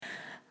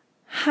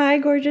Hi,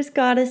 gorgeous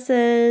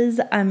goddesses.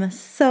 I'm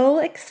so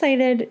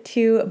excited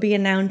to be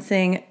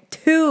announcing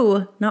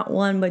two, not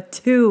one, but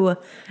two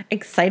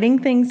exciting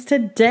things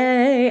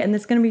today. And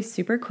this is going to be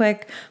super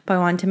quick, but I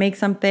want to make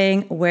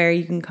something where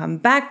you can come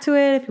back to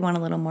it if you want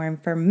a little more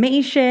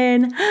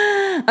information.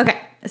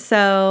 Okay,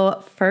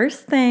 so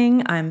first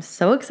thing I'm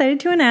so excited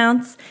to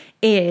announce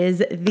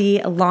is the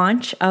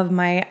launch of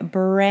my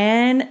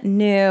brand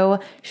new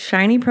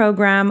shiny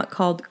program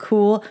called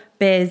Cool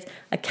Biz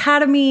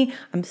Academy.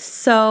 I'm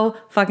so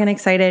fucking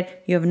excited.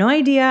 You have no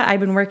idea. I've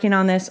been working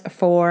on this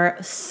for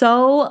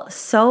so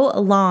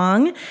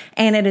long,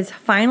 and it has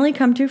finally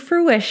come to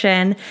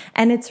fruition.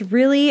 And it's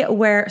really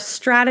where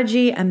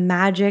strategy and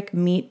magic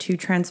meet to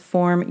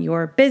transform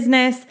your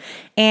business.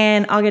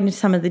 And I'll get into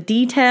some of the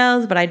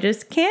details, but I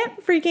just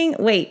can't freaking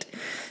wait.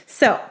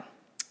 So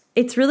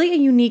it's really a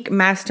unique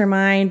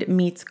mastermind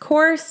meets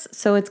course.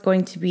 So it's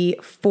going to be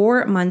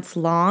 4 months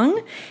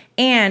long.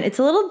 And it's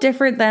a little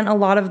different than a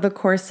lot of the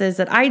courses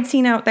that I'd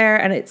seen out there.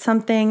 And it's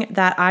something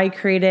that I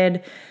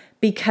created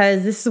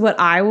because this is what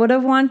I would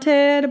have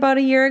wanted about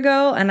a year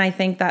ago. And I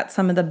think that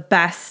some of the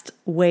best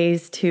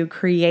ways to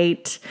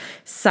create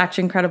such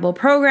incredible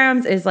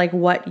programs is like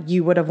what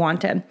you would have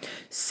wanted.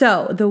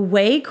 So the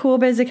way Cool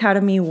Biz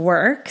Academy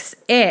works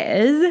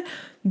is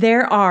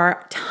there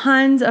are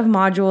tons of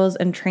modules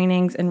and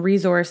trainings and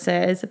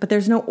resources, but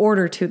there's no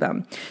order to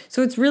them.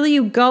 So it's really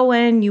you go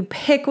in, you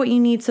pick what you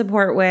need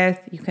support with,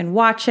 you can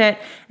watch it,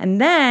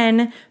 and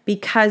then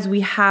because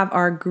we have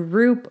our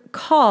group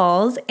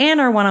calls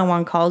and our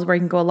one-on-one calls where you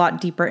can go a lot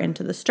deeper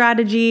into the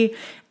strategy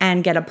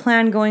and get a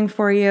plan going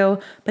for you.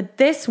 But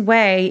this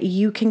way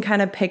you can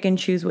kind of pick and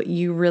choose what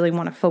you really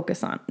want to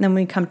focus on. And then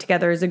when we come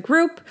together as a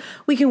group,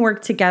 we can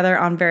work together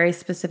on very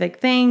specific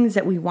things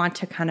that we want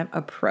to kind of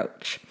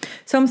approach.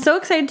 So I'm so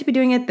excited to be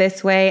doing it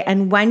this way.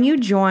 And when you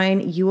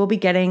join, you will be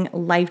getting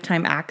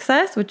lifetime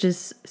access, which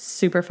is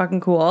super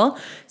fucking cool.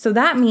 So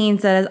that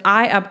means that as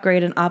I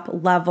upgrade and up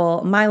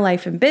level my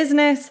life and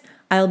business,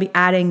 I'll be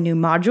adding new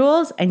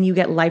modules and you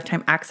get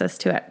lifetime access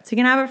to it. So you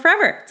can have it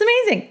forever. It's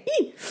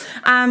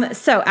amazing.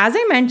 So as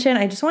I mentioned,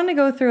 I just wanted to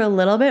go through a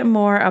little bit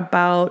more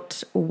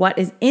about what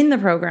is in the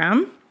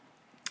program.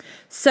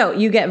 So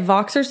you get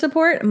Voxer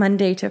support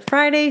Monday to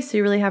Friday. So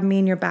you really have me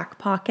in your back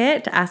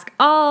pocket to ask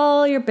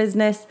all your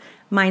business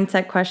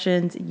mindset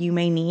questions you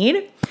may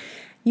need.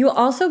 You'll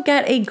also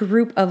get a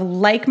group of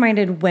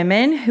like-minded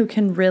women who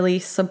can really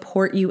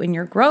support you in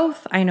your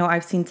growth. I know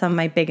I've seen some of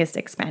my biggest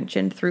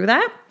expansion through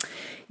that.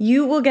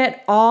 You will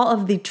get all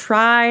of the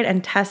tried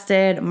and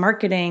tested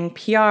marketing,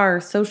 PR,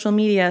 social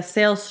media,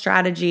 sales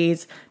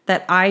strategies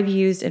that I've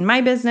used in my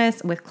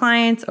business with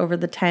clients over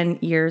the 10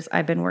 years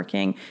I've been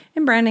working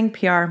in branding,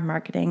 PR,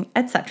 marketing,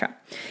 etc.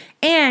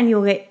 And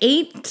you'll get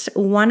 8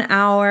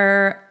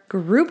 one-hour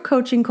group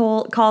coaching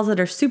calls that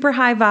are super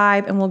high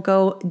vibe, and we'll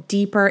go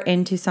deeper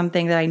into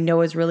something that I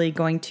know is really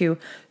going to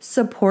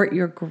support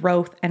your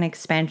growth and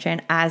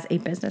expansion as a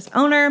business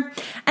owner.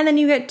 And then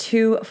you get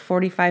 2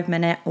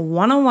 45-minute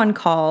one-on-one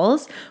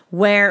calls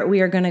where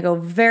we are going to go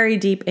very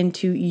deep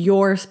into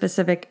your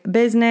specific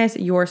business,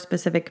 your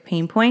specific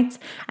pain points,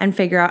 and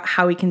figure out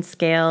how we can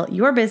scale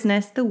your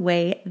business the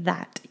way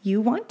that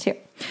you want to.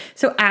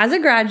 So as a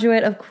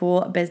graduate of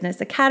Cool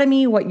Business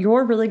Academy, what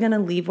you're really going to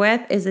leave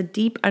with is a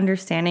deep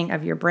understanding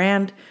of your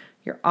brand,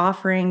 your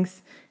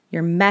offerings,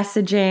 your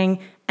messaging,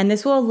 and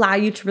this will allow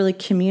you to really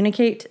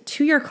communicate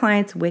to your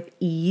clients with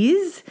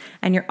ease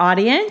and your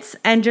audience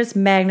and just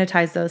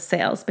magnetize those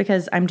sales,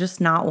 because I'm just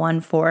not one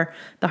for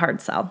the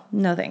hard sell.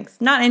 No thanks.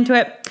 Not into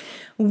it.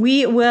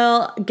 We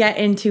will get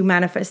into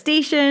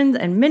manifestations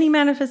and mini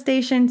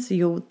manifestations. So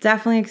you'll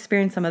definitely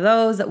experience some of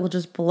those that will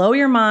just blow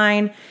your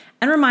mind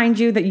and remind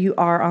you that you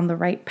are on the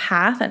right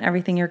path and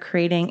everything you're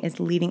creating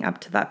is leading up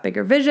to that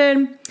bigger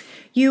vision.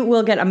 You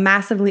will get a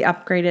massively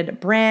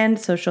upgraded brand,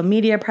 social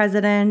media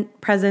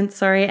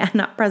presence,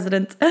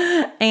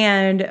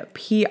 and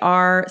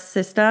PR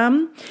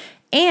system.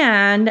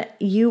 And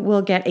you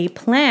will get a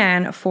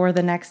plan for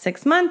the next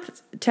 6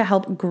 months to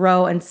help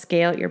grow and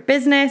scale your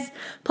business,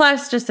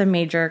 plus just a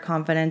major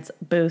confidence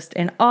boost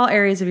in all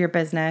areas of your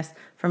business,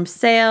 from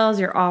sales,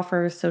 your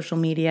offers, social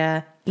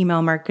media,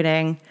 email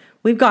marketing.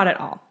 We've got it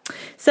all.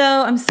 So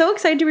I'm so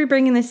excited to be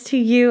bringing this to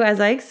you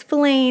as I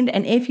explained.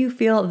 And if you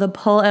feel the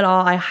pull at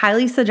all, I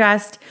highly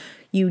suggest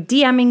you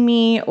DMing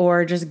me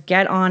or just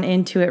get on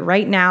into it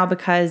right now,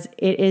 because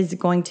it is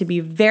going to be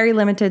very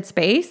limited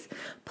space.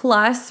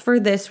 Plus, for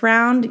this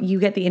round, you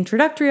get the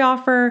introductory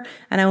offer,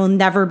 and I will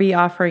never be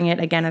offering it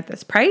again at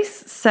this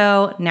price.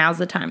 So now's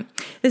the time.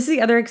 This is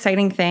the other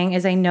exciting thing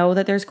is I know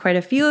that there's quite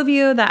a few of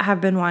you that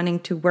have been wanting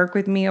to work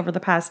with me over the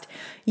past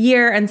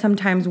year, and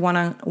sometimes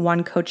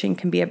one-on-one coaching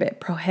can be a bit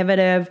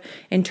prohibitive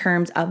in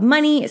terms of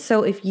money.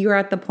 So if you're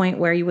at the point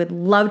where you would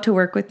love to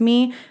work with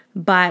me,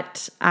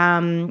 but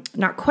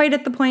not quite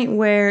at the point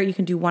where you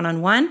can do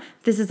one-on-one,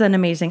 this is an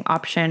amazing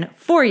option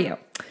for you.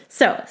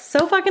 So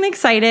fucking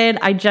excited.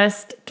 I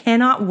just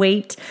cannot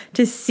wait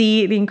to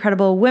see the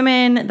incredible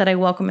women that I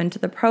welcome into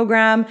the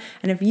program.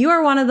 And if you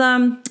are one of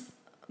them,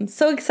 I'm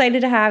so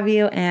excited to have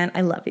you and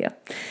I love you.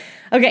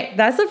 Okay,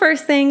 that's the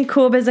first thing.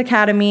 Cool Biz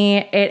Academy.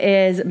 It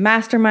is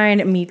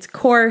mastermind meets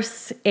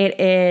course. It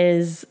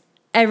is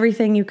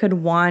everything you could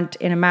want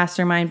in a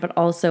mastermind, but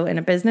also in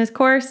a business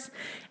course,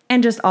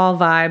 and just all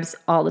vibes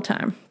all the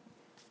time.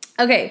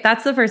 Okay,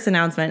 that's the first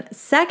announcement.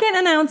 Second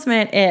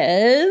announcement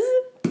is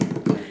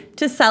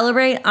to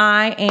celebrate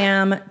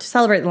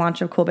the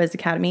launch of Cool Biz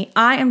Academy.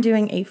 I am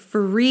doing a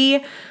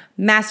free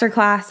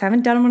masterclass. I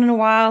haven't done one in a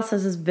while, so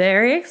this is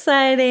very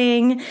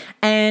exciting.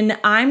 And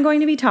I'm going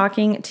to be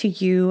talking to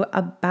you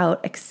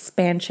about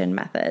expansion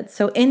methods.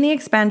 So in the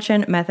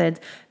expansion methods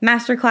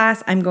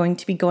masterclass, I'm going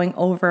to be going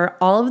over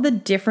all of the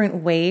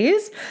different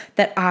ways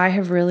that I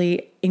have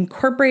really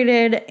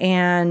incorporated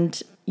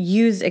and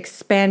used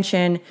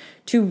expansion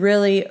to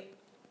really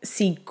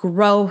see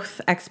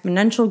growth,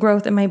 exponential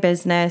growth in my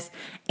business.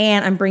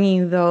 And I'm bringing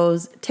you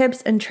those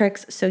tips and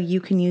tricks so you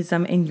can use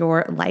them in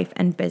your life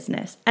and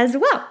business as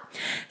well.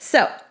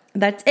 So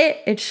that's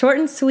it. It's short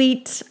and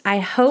sweet. I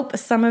hope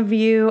some of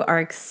you are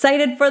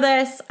excited for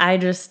this. I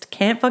just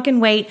can't fucking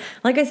wait.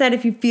 Like I said,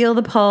 if you feel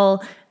the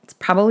pull, it's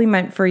probably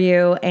meant for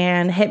you,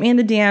 and hit me in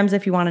the DMs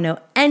if you want to know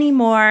any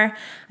more.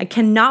 I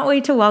cannot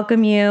wait to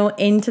welcome you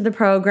into the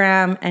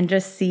program and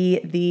just see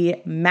the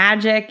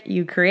magic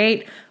you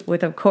create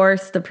with, of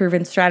course, the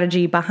proven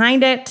strategy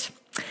behind it.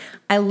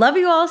 I love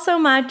you all so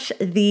much.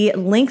 The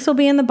links will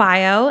be in the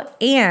bio.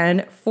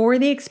 And for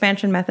the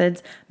Expansion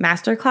Methods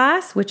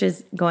Masterclass, which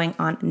is going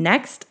on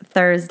next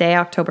Thursday,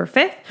 October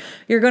 5th,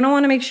 you're going to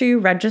want to make sure you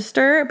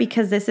register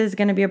because this is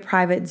going to be a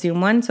private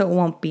Zoom one, so it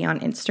won't be on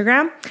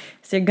Instagram.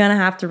 So you're going to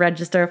have to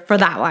register for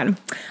that one.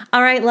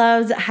 All right,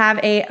 loves, have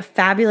a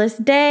fabulous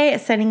day.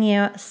 Sending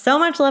you so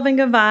much love and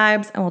good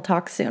vibes, and we'll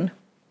talk soon.